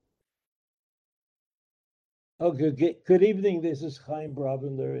Okay, good evening. This is Chaim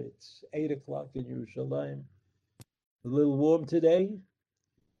Bravender. It's 8 o'clock in Yerushalayim. A little warm today,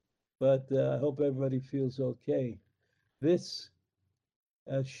 but I hope everybody feels okay. This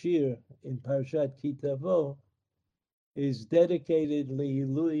shir in Parashat Kitavo is dedicated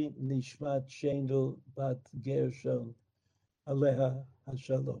Leilui Nishmat Shendel Bat Gershon Aleha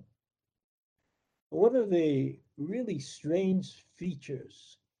Hashalom. One of the really strange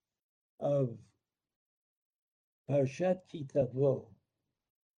features of Parashat Kitavo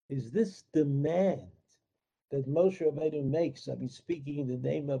is this demand that Moshe Rabbeinu makes, I mean, speaking in the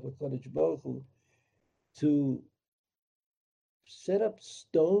name of HaKadosh Baruch Hu, to set up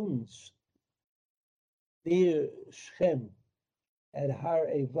stones near Shechem at Har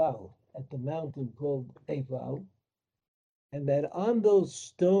Eval, at the mountain called Eval, and that on those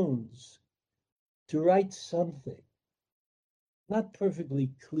stones to write something, not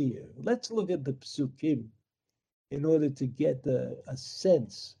perfectly clear. Let's look at the psukim in order to get a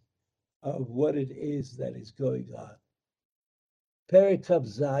sense of what it is that is going on. Perek Kaf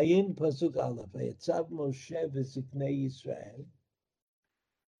Zayin, Pasuk Aleph, Vayetzav Moshe v'ziknei Yisrael.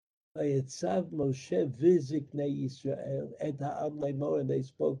 Vayetzav Moshe v'ziknei Yisrael et ha'am lemor, and they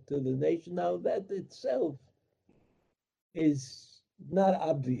spoke to the nation. Now that itself is not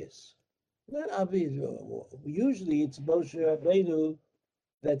obvious. Not obvious. Usually it's Moshe Rabbeinu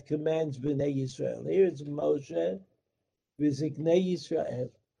that commands Bnei Yisrael. Here it's Moshe v'ziknei Yisrael.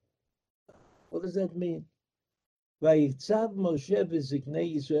 What does that mean? Vayetzav Moshe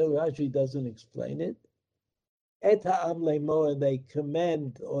v'ziknei Yisrael. Rashi doesn't explain it. Et ha'am lemor, they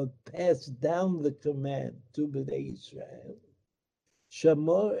command or pass down the command to Bnei Yisrael.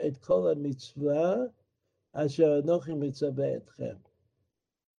 Shamor et kol ha'mitzvah asher anochi mitzaveh etchem.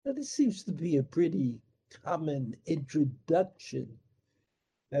 Now this seems to be a pretty common introduction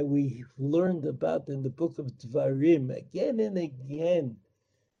that we've learned about in the book of Dvarim. Again and again,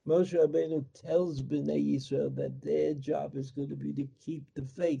 Moshe Rabbeinu tells Bnei Yisrael that their job is going to be to keep the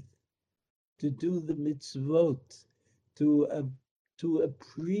faith, to do the mitzvot, to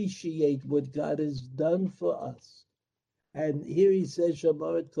appreciate what God has done for us. And here he says,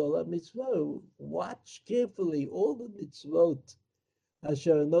 Shamar et kol mitzvot. Watch carefully all the mitzvot.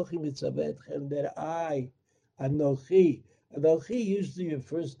 Asher anochi mitzaveh etchem, that I, Anochi usually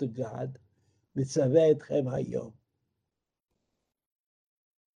refers to God. Mitzaveh etchem hayom.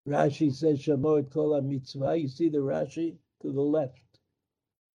 Rashi says, Shamar et kol mitzvah. You see the Rashi to the left.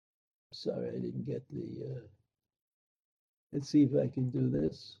 Sorry, I didn't get the. Let's see if I can do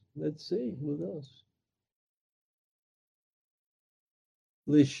this. Let's see. Who knows?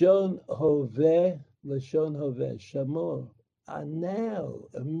 Lishon Hoveh, Shamor. Now,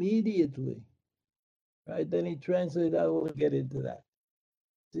 immediately. Right? Then he translated, I will get into that.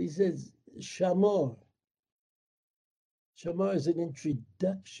 So he says, Shamor. Shamor is an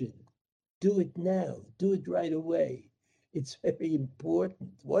introduction. Do it now. Do it right away. It's very important.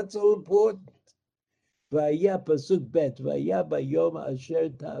 What's so important? Vaya pasuk bet, vaya bayom asher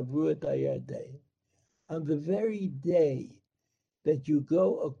ta'avru et hayarden. On the very day that you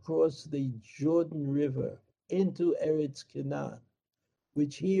go across the Jordan River into Eretz Canaan,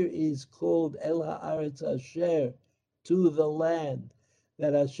 which here is called El Haaretz Asher, to the land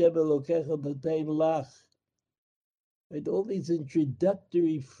that Hashem Elokecha noten lach. Right, all these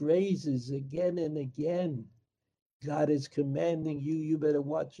introductory phrases again and again. God is commanding you. You better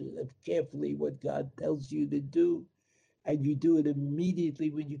watch it carefully what God tells you to do, and you do it immediately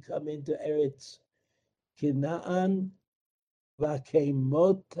when you come into Eretz Canaan.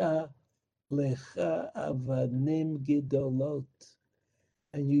 Vakemota lecha avanim gedolot,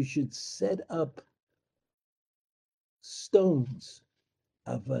 and you should set up stones,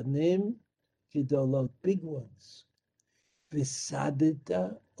 avanim gedolot, big ones.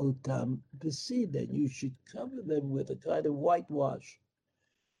 Visadita otam visid, and you should cover them with a kind of whitewash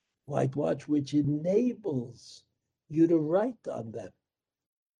which enables you to write on them.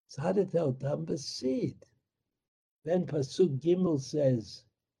 Sadita otam visid. Then Pasuk Gimel says,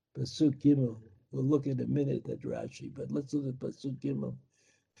 Pasuk Gimel, we'll look in a minute at Rashi, but let's look at Pasuk Gimel.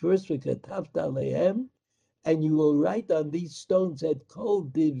 First, v'katavta alehem, and you will write on these stones at kol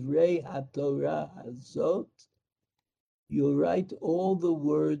divrei haTorah hazot. You'll write all the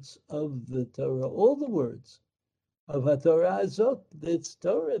words of the Torah, all the words of haTorah hazot, this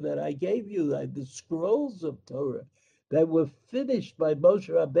Torah that I gave you, the scrolls of Torah that were finished by Moshe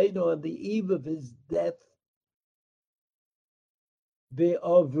Rabbeinu on the eve of his death.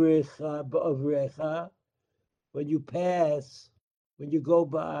 Be'ovrecha, when you pass, when you go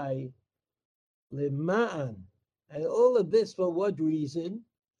by, lema'an, and all of this for what reason?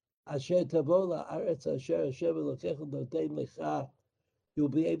 Asher tavo la'aretz asher Hashem Elokecha noten lecha. You'll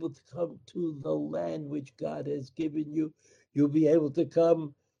be able to come to the land which God has given you. You'll be able to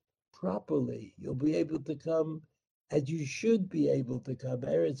come properly. You'll be able to come as you should be able to come.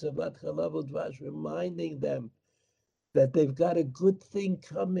 Eretz Avat Chalav Udvash, reminding them that they've got a good thing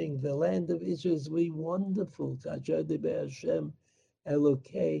coming. The land of Israel is really wonderful. Kasher Diber Hashem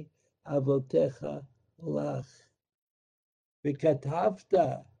Elokei Avotecha Lach.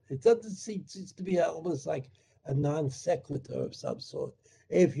 V'katavta. It doesn't seems to be almost like a non sequitur of some sort.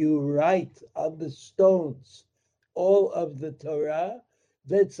 If you write on the stones all of the Torah,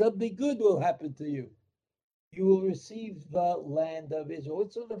 then something good will happen to you. You will receive the land of Israel.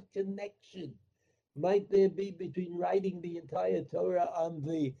 What sort of connection might there be between writing the entire Torah on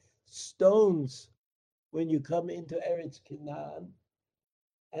the stones when you come into Eretz Canaan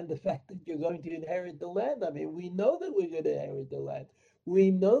and the fact that you're going to inherit the land? I mean, we know that we're going to inherit the land.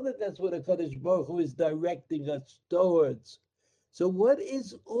 We know that that's what HaKadosh Baruch Hu is directing us towards. So what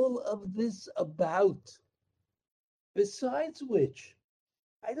is all of this about? Besides which,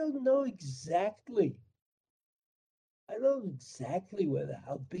 I don't know exactly whether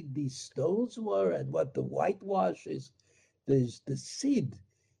how big these stones were and what the whitewash is. There's the seed,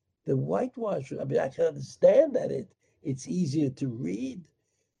 the whitewash. I mean, I can understand that it's easier to read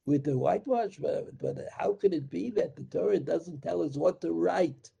with the whitewash, but how could it be that the Torah doesn't tell us what to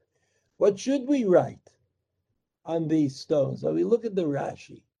write? What should we write on these stones? So we look at the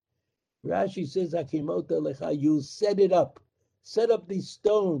Rashi. Rashi says, Akimota lecha, you set up these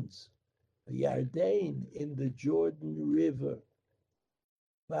stones, Yarden, in the Jordan River.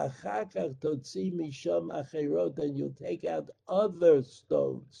 V'achakach totzi misham acherot, and you'll take out other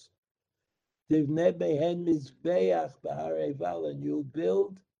stones. Tivneh behen mizbeach b'har Eival, and you'll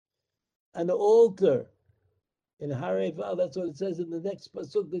build an altar in Har Eival. That's what it says in the next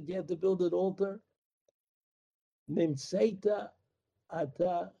pasuk, that you have to build an altar. Nimseita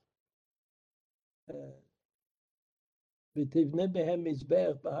ata v'tivneh behen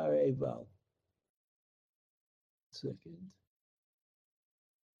mizbeach b'har Eival. Second.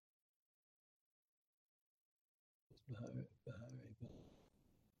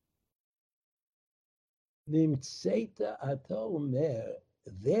 Nimseita ata omer,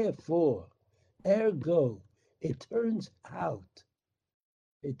 therefore, ergo, it turns out,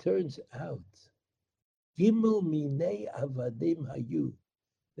 Gimel minei avadim hayu,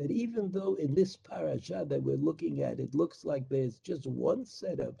 that even though in this parasha that we're looking at, it looks like there's just one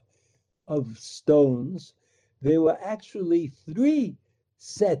set of stones, there were actually 3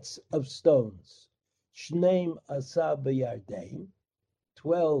 sets of stones. Shneim asa b'Yarden,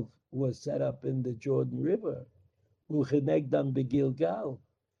 12 was set up in the Jordan River, uchenegdam b'Gilgal,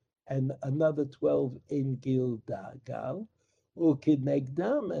 and another 12 in Gilgal,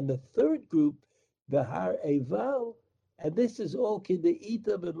 ukinegdam, and the third group, Har Eival, and this is all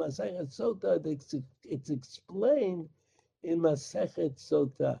Kideita b'Masechet Sota. It's explained in Masechet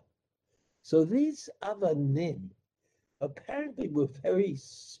Sota. So these avanim apparently were very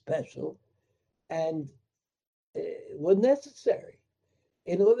special and were necessary.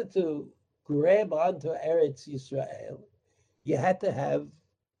 In order to grab onto Eretz Yisrael, you had to have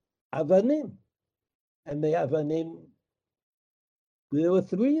avanim. And the avanim, there were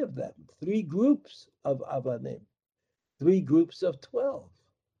 3 of them, 3 groups of avanim, 3 groups of 12.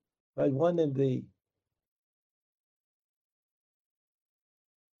 Right? One in the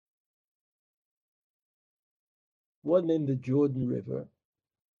Jordan River,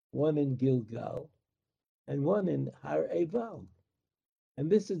 one in Gilgal, and one in Har Eival. And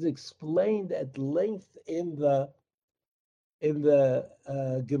this is explained at length in the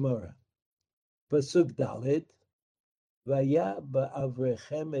Gemara. Pasuk Dalet, Vaya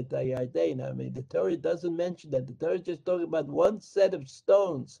ba'avrechem et hayarden. I mean, the Torah doesn't mention that. The Torah is just talking about one set of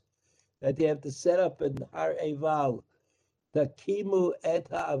stones that you have to set up in Har Eival. Takimu et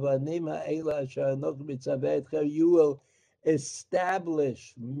ha'avanim ha'ela asher anochi mitzaveh etchem. You will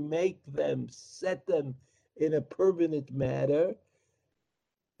establish, make them, set them in a permanent manner.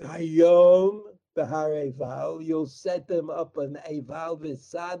 Hayom b'Har Eival. You'll set them up on Eival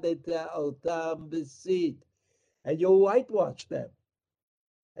v'sadeta otam b'sid. And you'll whitewash them.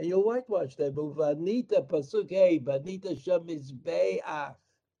 Uvanita pasuk hey, vanita shem mizbeach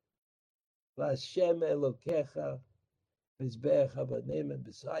v'Hashem Elokecha mizbeach avanim. And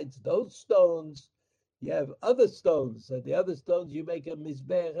besides those stones, you have other stones. And the other stones, you make a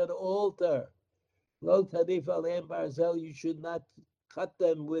mizbeach, an altar. Lo tarif aleim barzel. You should not cut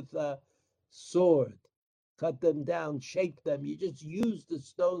them with a sword. Cut them down, shape them. You just use the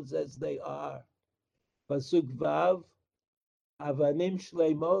stones as they are. Pasuk vav. Avanim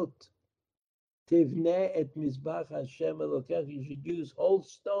shleimot. Tivne et mizbach Hashem Elokech. You should use whole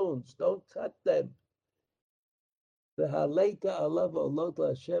stones. Don't cut them. V'haleta alav olot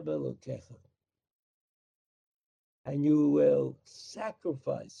Hashem Elokech. And you will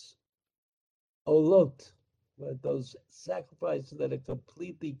sacrifice olot, those sacrifices that are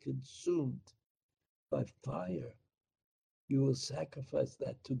completely consumed by fire. You will sacrifice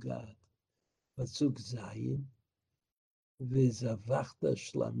that to God. Pasuk Zayin. V'zavachta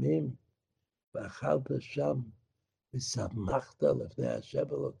shlamim. V'achalta sham. This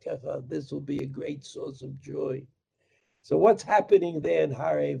will be a great source of joy. So what's happening there in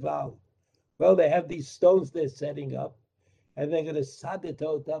Har Eval? Well, they have these stones they're setting up, and they're going to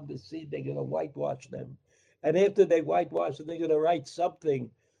sadito tam b'sid. They're going to whitewash them, and after they whitewash them, they're going to write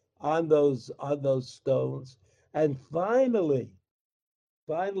something on those stones. And finally,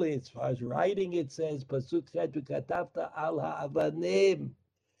 as far as writing, it says pasuk chetu katavta al ha'avanim.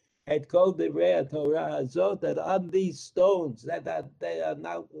 It called the Divrei Torah Hazot, that on these stones they are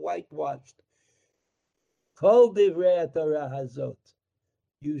now whitewashed. Called the Divrei Torah Hazot.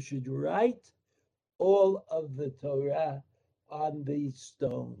 You should write all of the Torah on these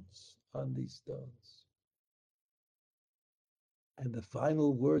stones. On these stones. And the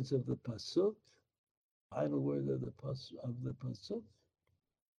final words of the pasuk. Final word of the pasuk.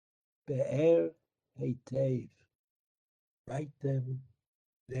 Be'er heitev. Write them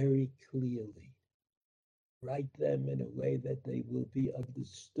very clearly. Write them in a way that they will be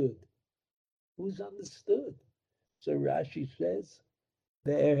understood. Who's understood? So Rashi says,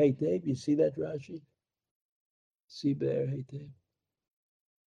 Be'er Heitev. You see that, Rashi? See Be'er Heitev?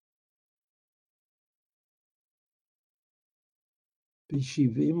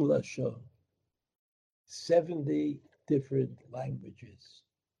 B'shivim lashon. 70 different languages.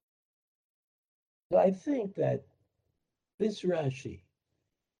 So I think that this Rashi,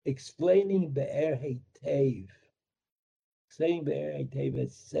 explaining Be'er Heitev, saying Be'er Heitev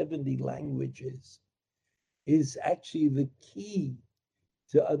has 70 languages, is actually the key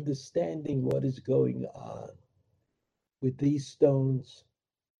to understanding what is going on with these stones,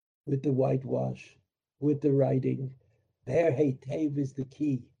 with the whitewash, with the writing. Be'er Heitev is the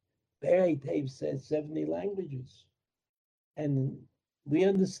key. Be'er Heitev says 70 languages. And we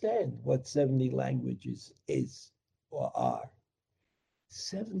understand what 70 languages is or are.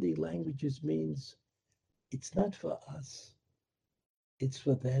 70 languages means it's not for us, it's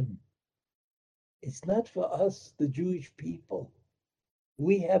for them. It's not for us, the Jewish people.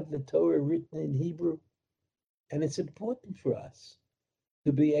 We have the Torah written in Hebrew, and it's important for us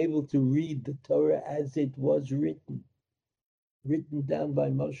to be able to read the Torah as it was written down by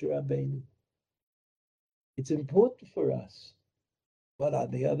Moshe Rabbeinu. It's important for us. But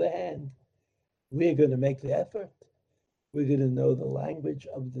on the other hand, we're going to make the effort. We're going to know the language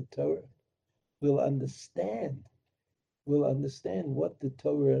of the Torah. We'll understand what the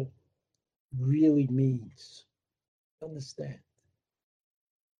Torah really means. Understand.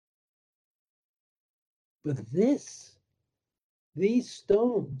 But these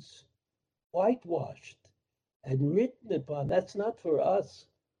stones, whitewashed and written upon, that's not for us.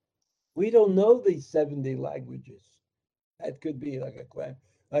 We don't know these 70 languages. That could be like a question,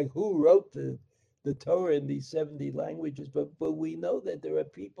 like who wrote the Torah in these 70 languages, but we know that there are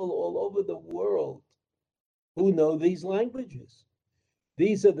people all over the world who know these languages.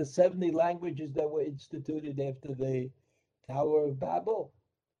 These are the 70 languages that were instituted after the Tower of Babel,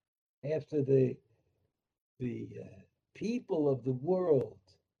 after the people of the world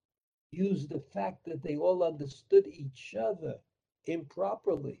used the fact that they all understood each other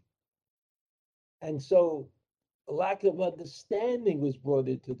improperly. And so a lack of understanding was brought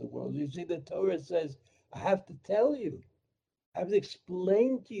into the world. You see, the Torah says, I have to tell you, I have to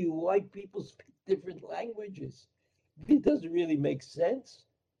explain to you why people speak different languages. It doesn't really make sense.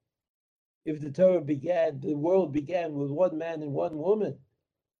 If the world began with one man and one woman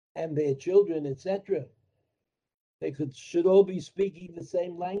and their children, etc., they should all be speaking the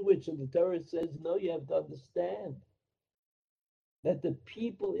same language. And the Torah says, no, you have to understand that the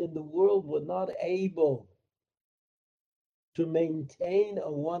people in the world were not able to maintain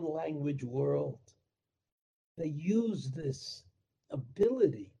a one language world. They use this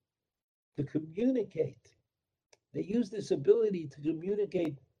ability to communicate. They use this ability to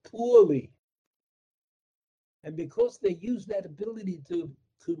communicate poorly. And because they use that ability to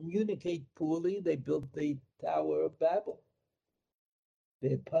communicate poorly, they built the Tower of Babel.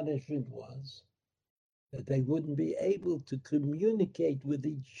 Their punishment was that they wouldn't be able to communicate with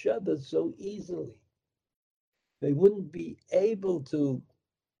each other so easily. They wouldn't be able to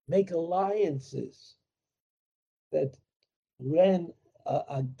make alliances that ran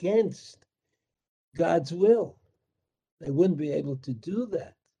against God's will. They wouldn't be able to do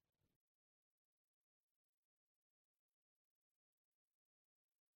that.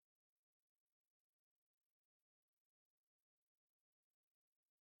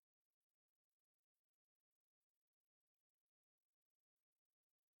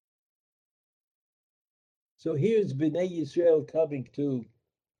 So here's Bnei Yisrael coming to,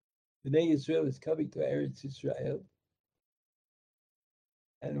 Bnei Yisrael is coming to Eretz Yisrael.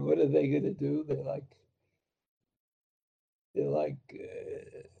 And what are they going to do? They're like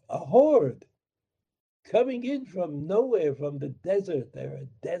a horde coming in from nowhere, from the desert. They're a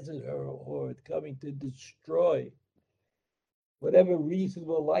desert horde coming to destroy whatever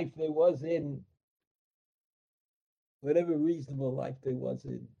reasonable life there was in, whatever reasonable life there was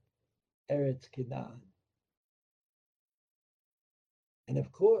in Eretz Canaan. And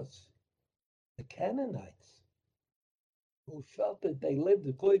of course, the Canaanites, who felt that they lived,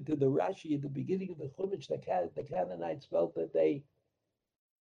 according to the Rashi at the beginning of the Chumash, the Canaanites felt that they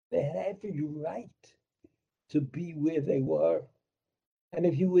had every right to be where they were. And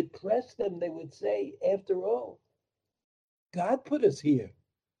if you would press them, they would say, after all, God put us here.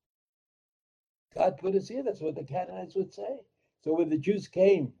 God put us here. That's what the Canaanites would say. So when the Jews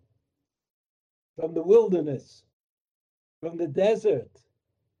came from the wilderness, from the desert,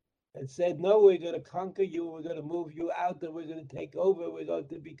 and said, no, we're going to conquer you, we're going to move you out, and we're going to take over, we're going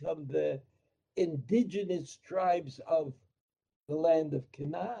to become the indigenous tribes of the land of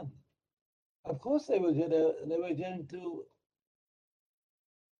Canaan. Of course they were going to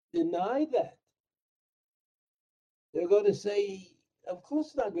deny that. They're going to say, of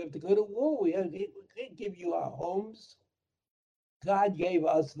course not, we have to go to war. We can't give you our homes. God gave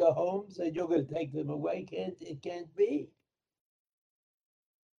us the homes, and you're going to take them away. It can't be.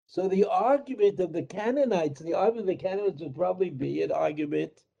 So the argument of the Canaanites would probably be an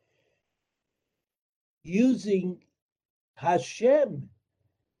argument using Hashem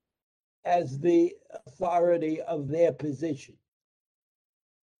as the authority of their position.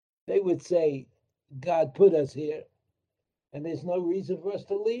 They would say, God put us here, and there's no reason for us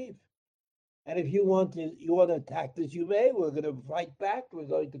to leave. And if you want to attack us, you may. We're going to fight back. We're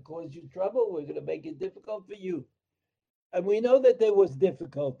going to cause you trouble. We're going to make it difficult for you. And we know that there was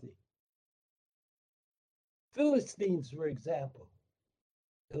difficulty. Philistines, for example.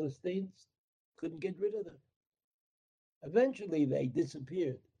 Philistines couldn't get rid of them. Eventually, they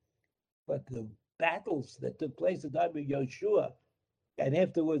disappeared. But the battles that took place at the time of Yoshua and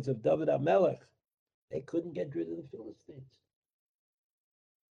afterwards of David HaMelech, they couldn't get rid of the Philistines.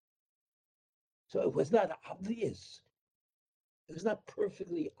 So it was not obvious. It was not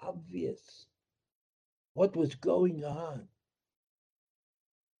perfectly obvious what was going on.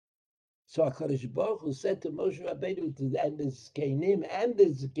 So HaKadosh Baruch Hu said to Moshe Rabbeinu and the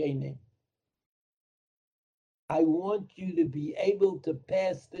Zkenim, I want you to be able to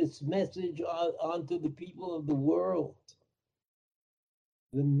pass this message on to the people of the world.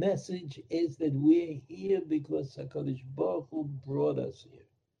 The message is that we're here because HaKadosh Baruch Hu brought us here.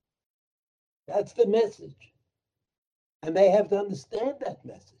 That's the message. And they have to understand that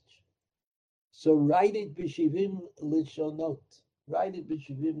message. So write it b'shivim lishonot. Write it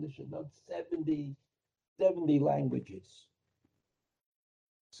b'shivim lishonot, 70 languages.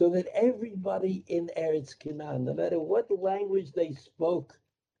 So that everybody in Eretz Canaan, no matter what language they spoke,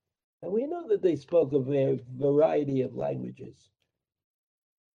 and we know that they spoke a variety of languages.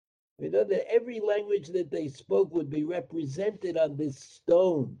 We know that every language that they spoke would be represented on this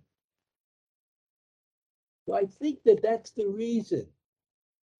stone. So I think that that's the reason.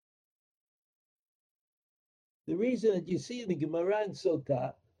 The reason that you see in the Gemara and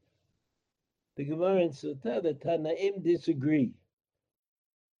Sotah, the Tanaim disagree.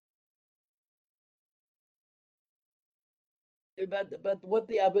 About what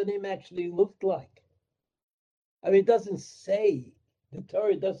the Abanim actually looked like. I mean, it doesn't say, the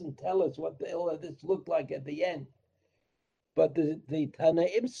Torah doesn't tell us what the hell of this looked like at the end. But the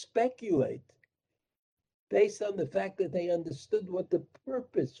Tanaim speculate based on the fact that they understood what the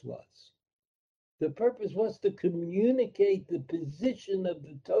purpose was. The purpose was to communicate the position of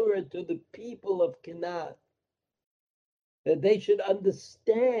the Torah to the people of Canaan, that they should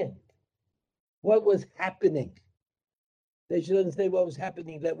understand what was happening. They should understand what was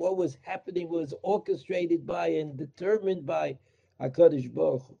happening, that what was happening was orchestrated by and determined by HaKadosh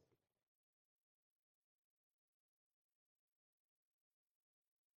Baruch Hu.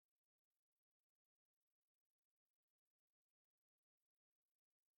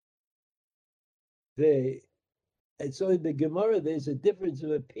 And so in the Gemara, there's a difference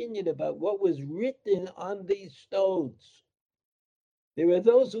of opinion about what was written on these stones. There are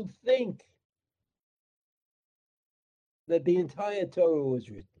those who think that the entire Torah was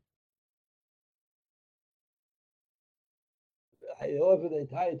written. In order for the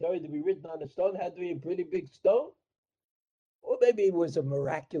entire Torah to be written on a stone, it had to be a pretty big stone. Or maybe it was a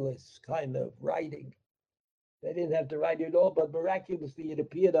miraculous kind of writing. They didn't have to write it all, but miraculously it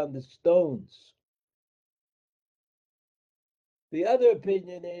appeared on the stones. The other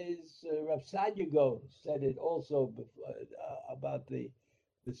opinion is Rav Saadia Gaon said it also before, about the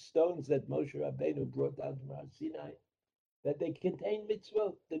stones that Moshe Rabbeinu brought down from Har Sinai, that they contain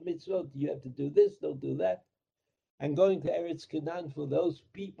mitzvot. The mitzvot, you have to do this, don't do that. And going to Eretz Canaan for those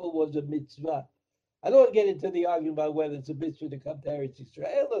people was a mitzvah. I don't want to get into the argument about whether it's a mitzvah to come to Eretz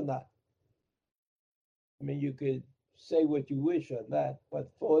Israel or not. I mean, you could say what you wish on that,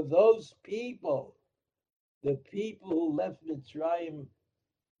 but for those people, the people who left Mitzrayim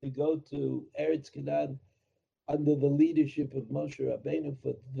to go to Eretz Canaan under the leadership of Moshe Rabbeinu,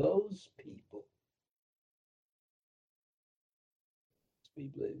 for those people,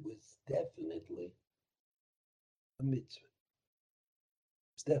 it was definitely a mitzvah.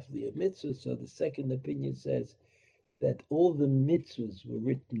 It's definitely a mitzvah. So the second opinion says that all the mitzvahs were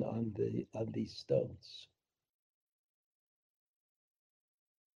written on these stones.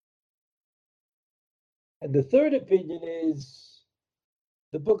 And the third opinion is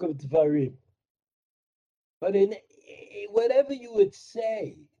the book of Dvarim. But in whatever you would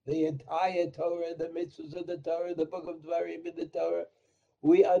say, the entire Torah, the mitzvahs of the Torah, the book of Dvarim in the Torah,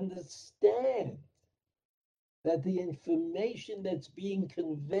 we understand that the information that's being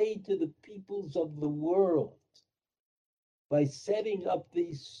conveyed to the peoples of the world by setting up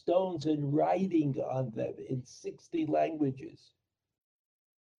these stones and writing on them in 60 languages.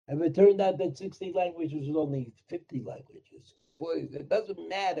 And it turned out that 60 languages was only 50 languages. Boy, it doesn't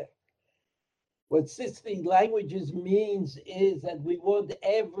matter. What 60 languages means is that we want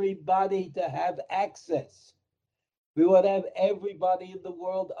everybody to have access. We want to have everybody in the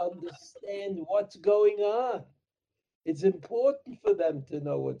world understand what's going on. It's important for them to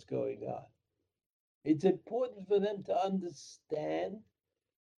know what's going on. It's important for them to understand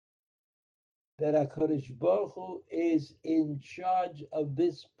that HaKadosh Baruch Hu is in charge of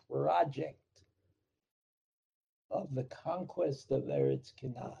this project of the conquest of Eretz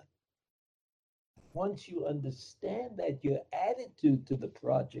Canaan. Once you understand that, your attitude to the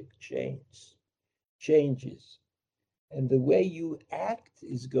project changes. And the way you act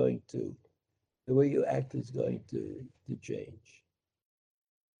is going to change.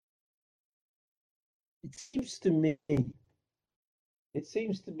 It seems to me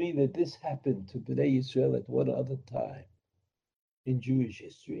that this happened to Bnei Yisrael at one other time in Jewish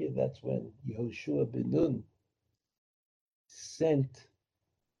history, and that's when Yehoshua ben Nun sent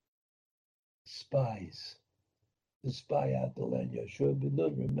spies to spy out the land. Yehoshua ben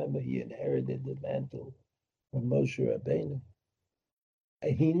Nun, remember, he inherited the mantle from Moshe Rabbeinu.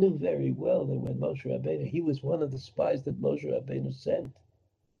 And he knew very well that when Moshe Rabbeinu, he was one of the spies that Moshe Rabbeinu sent.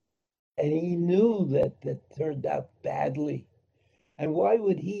 And he knew that turned out badly. And why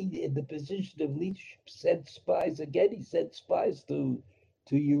would he, in the position of leadership, send spies? Again, he sent spies to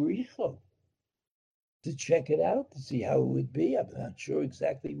Yericho to check it out, to see how it would be. I'm not sure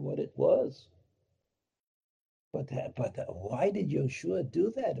exactly what it was. But why did Yehoshua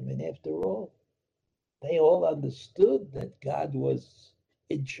do that? I mean, after all, they all understood that God was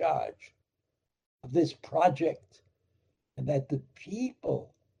in charge of this project and that the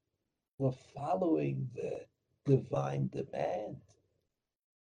people were following the divine demand.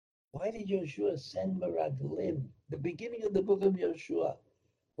 Why did Yehoshua send Meraglim? The beginning of the book of Yehoshua.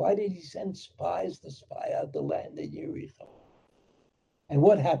 Why did he send spies to spy out the land in Yericho? And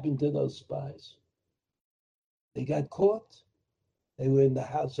what happened to those spies? They got caught. They were in the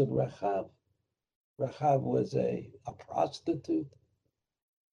house of Rachav. Rachav was a prostitute.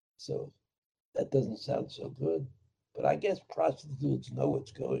 So that doesn't sound so good. But I guess prostitutes know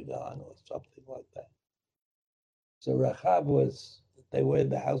what's going on or something like that. So they were in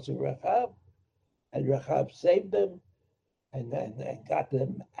the house of Rachav, and Rachav saved them and got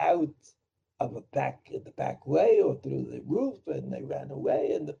them out of the back way or through the roof, and they ran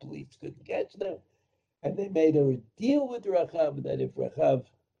away, and the police couldn't catch them. And they made a deal with Rachav that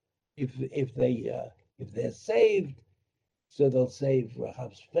if they're saved, so they'll save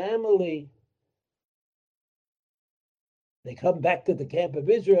Rachav's family. They come back to the camp of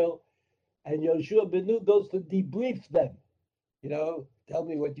Israel, and Yehoshua ben Nun goes to debrief them. Tell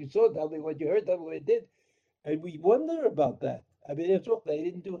me what you saw, tell me what you heard, tell me what you did. And we wonder about that. I mean, that's what they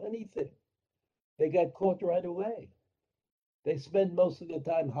didn't do anything. They got caught right away. They spent most of the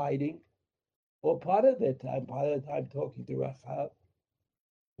time hiding, or part of the time talking to Rachav.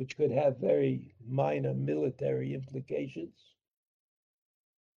 which could have very minor military implications.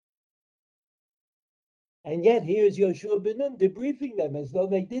 And yet here's Yoshua ben Nun debriefing them as though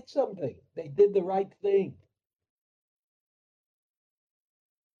they did something. They did the right thing.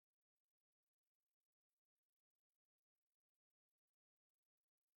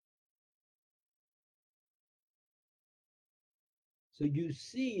 So you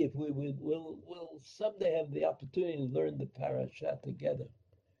see, if we'll someday have the opportunity to learn the parasha together.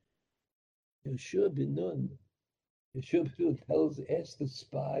 Yoshua ben Nun asks the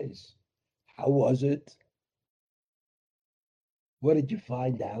spies, how was it? What did you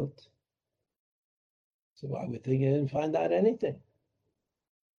find out? So I would think you didn't find out anything.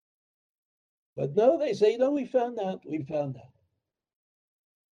 But no, they say, no, we found out. We found out.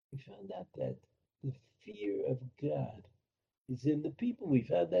 We found out that the fear of God is in the people. We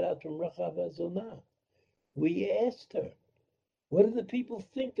found that out from Rachav Azonah. We asked her, what do the people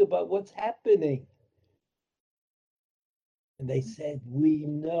think about what's happening? And they said, we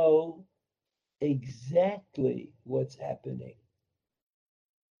know exactly what's happening.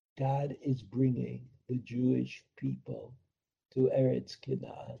 God is bringing the Jewish people to Eretz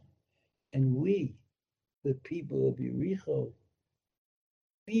Canaan. And we, the people of Yericho,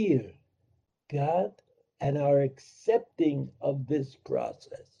 fear God and are accepting of this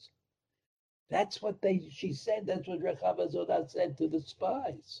process. That's what she said. That's what Rachav Azonah said to the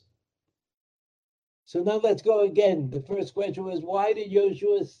spies. So now let's go again. The first question was, why did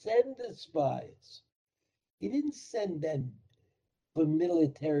Yoshua send the spies? He didn't send them for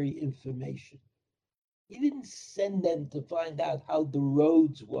military information. He didn't send them to find out how the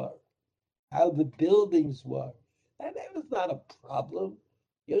roads were, how the buildings were. That was not a problem.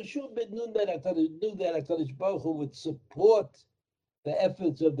 Yoshua ben Nun knew that HaKadosh Baruch Hu would support the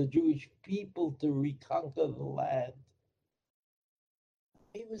efforts of the Jewish people to reconquer the land.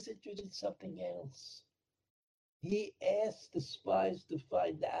 He was interested in something else. He asked the spies to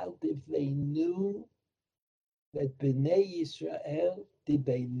find out if they knew that Bnei Yisrael, did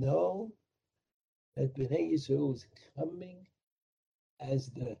they know that Bnei Yisrael was coming as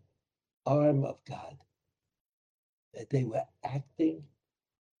the arm of God, that they were acting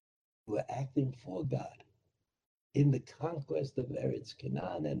for God in the conquest of Eretz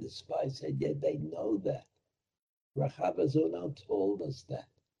Canaan, and the spies said, yeah, they know that. Rachav Azonah told us that.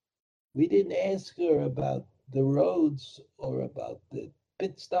 We didn't ask her about the roads or about the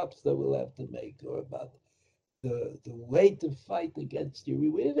pit stops that we'll have to make or about the way to fight against you.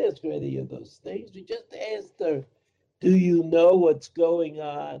 We didn't ask her any of those things. We just asked her, do you know what's going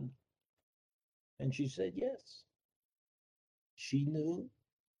on? And she said, yes. She knew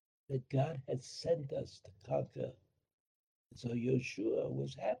that God had sent us to conquer. So Yoshua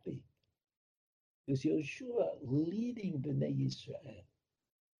was happy because Yoshua, leading Bnei Yisrael,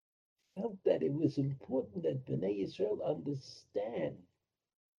 felt that it was important that Bnei Yisrael understand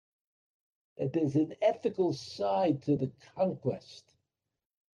that there's an ethical side to the conquest.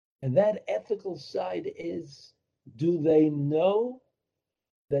 And that ethical side is, do they know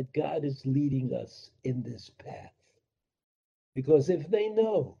that God is leading us in this path? Because if they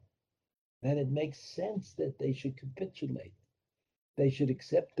know, then it makes sense that they should capitulate. They should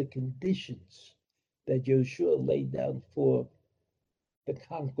accept the conditions that Yoshua laid down for the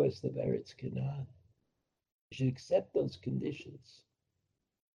conquest of Eretz Canaan. They should accept those conditions.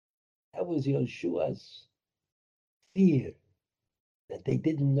 That was Yoshua's fear, that they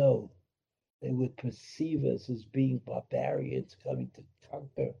didn't know. They would perceive us as being barbarians coming to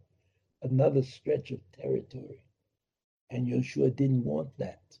conquer another stretch of territory. And Yoshua didn't want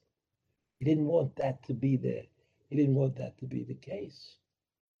that. He didn't want that to be there. He didn't want that to be the case.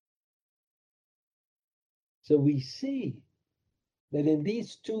 So we see that in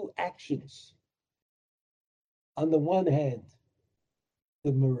these two actions, on the one hand,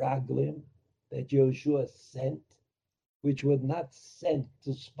 the Meraglim that Yoshua sent, which were not sent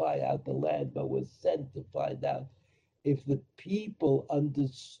to spy out the land, but was sent to find out if the people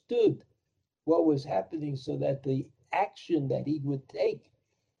understood what was happening so that the action that he would take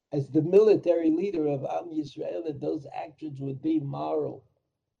as the military leader of Am Yisrael, that those actions would be moral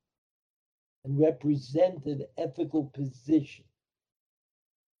and represent an ethical position.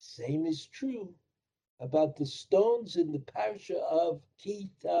 Same is true about the stones in the parsha of Ki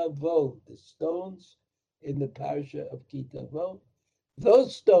Tavo, the stones in the parsha of Ki Tavo.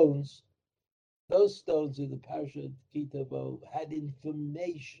 Those stones in the parsha of Ki Tavo had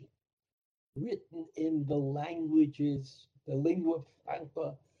information written in the languages, the lingua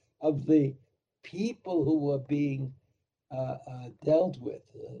franca of the people who were being dealt with.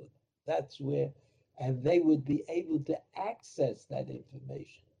 That's where, and they would be able to access that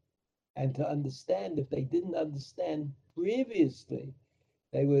information. and to understand. If they didn't understand previously,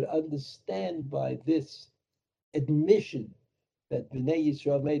 they would understand by this admission that Bnei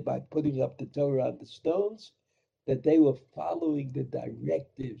Yisrael made by putting up the Torah on the stones, that they were following the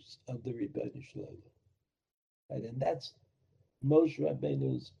directives of the Rebbeinu Shalom. Right? And that's Moshe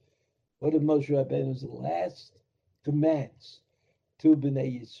Rabbeinu's, one of Moshe Rabbeinu's last commands to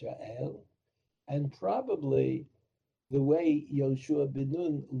Bnei Yisrael, and probably the way Yoshua ben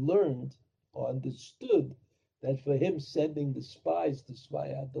Nun learned or understood that for him sending the spies to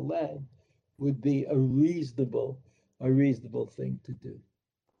spy out the land would be a reasonable thing to do.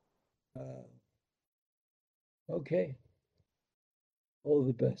 Okay, all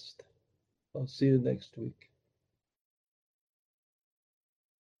the best. I'll see you next week.